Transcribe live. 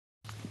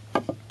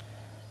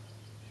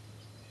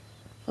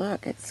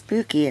Look, it's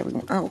spooky.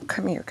 Oh,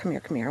 come here, come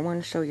here, come here. I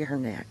want to show you her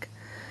neck.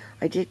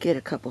 I did get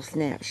a couple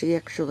snaps. She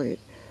actually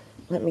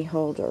let me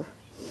hold her.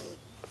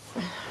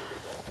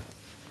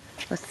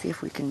 Let's see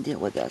if we can deal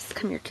with this.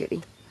 Come here,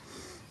 kitty.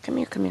 Come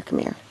here, come here, come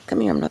here.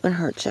 Come here, I'm not going to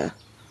hurt you.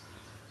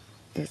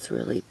 It's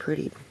really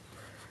pretty.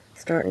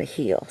 Starting to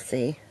heal,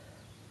 see?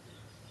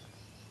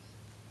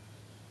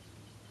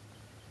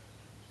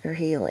 They're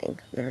healing.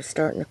 They're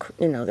starting to,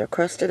 you know, they're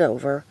crusted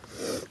over,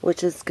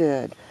 which is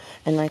good.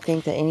 And I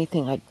think that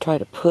anything I try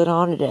to put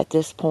on it at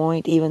this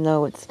point, even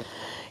though it's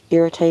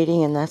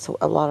irritating and that's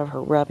a lot of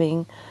her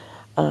rubbing,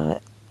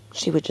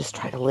 she would just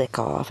try to lick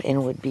off, and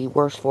it would be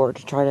worse for her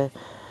to try to,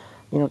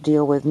 you know,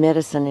 deal with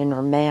medicine in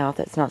her mouth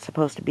that's not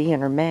supposed to be in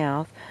her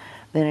mouth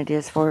than it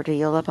is for her to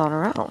heal up on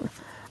her own.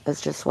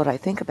 That's just what I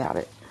think about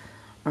it.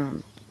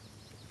 Come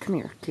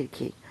here, kitty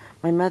kitty.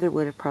 My mother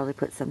would have probably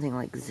put something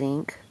like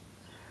zinc,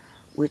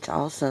 which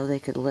also they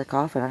could lick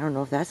off, and I don't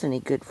know if that's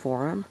any good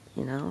for them,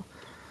 you know.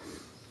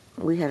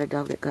 We had a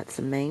dog that got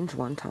some mange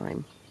one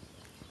time.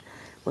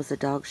 It was a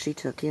dog she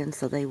took in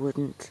so they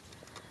wouldn't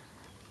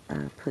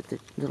put the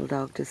little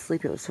dog to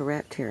sleep. It was a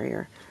rat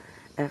terrier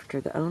after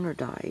the owner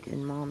died,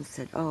 and Mom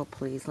said, oh,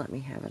 please let me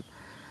have him.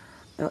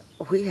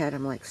 We had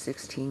him like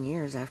 16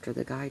 years after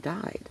the guy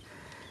died,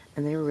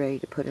 and they were ready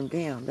to put him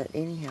down. But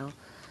anyhow,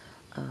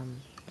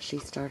 she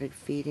started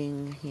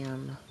feeding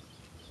him,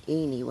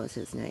 Eenie was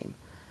his name.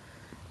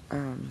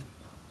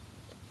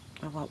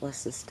 What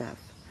was the stuff?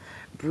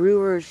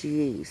 Brewer's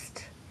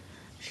yeast.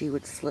 She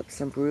would slip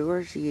some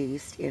brewer's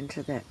yeast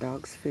into that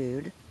dog's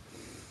food.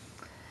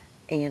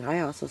 And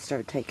I also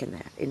started taking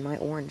that in my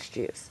orange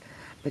juice.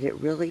 But it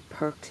really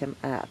perked him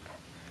up.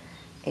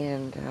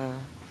 And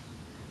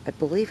I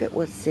believe it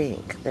was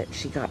zinc that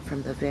she got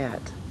from the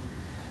vet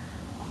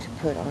to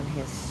put on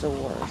his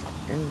sores.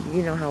 And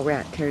you know how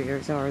rat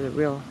terriers are, the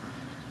real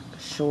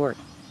short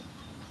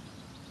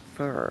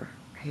fur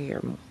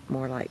hair.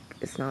 More like,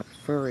 it's not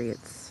furry,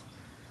 it's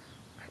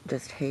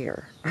just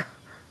hair. But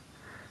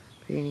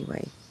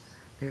anyway,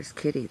 there's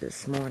Kitty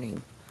this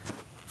morning.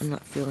 I'm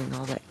not feeling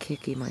all that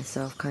kicky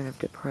myself, kind of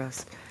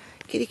depressed.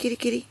 Kitty, kitty,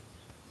 kitty.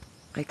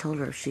 I told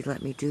her if she'd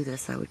let me do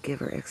this, I would give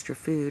her extra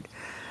food,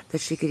 that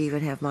she could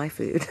even have my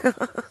food.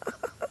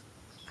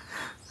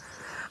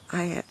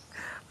 I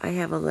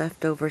have a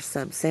leftover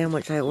sub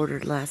sandwich I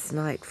ordered last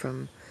night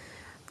from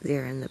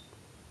there in the,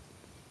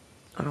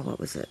 I don't know, what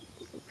was it?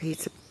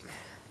 Pizza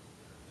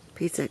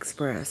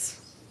Express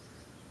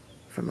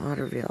from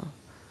Otterville.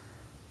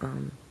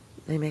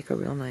 They make a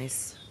real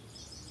nice,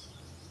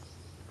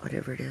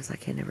 whatever it is, I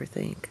can't ever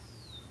think.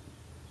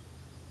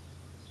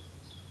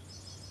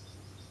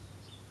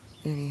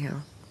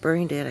 Anyhow,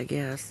 brain dead, I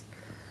guess.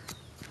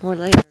 More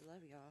later.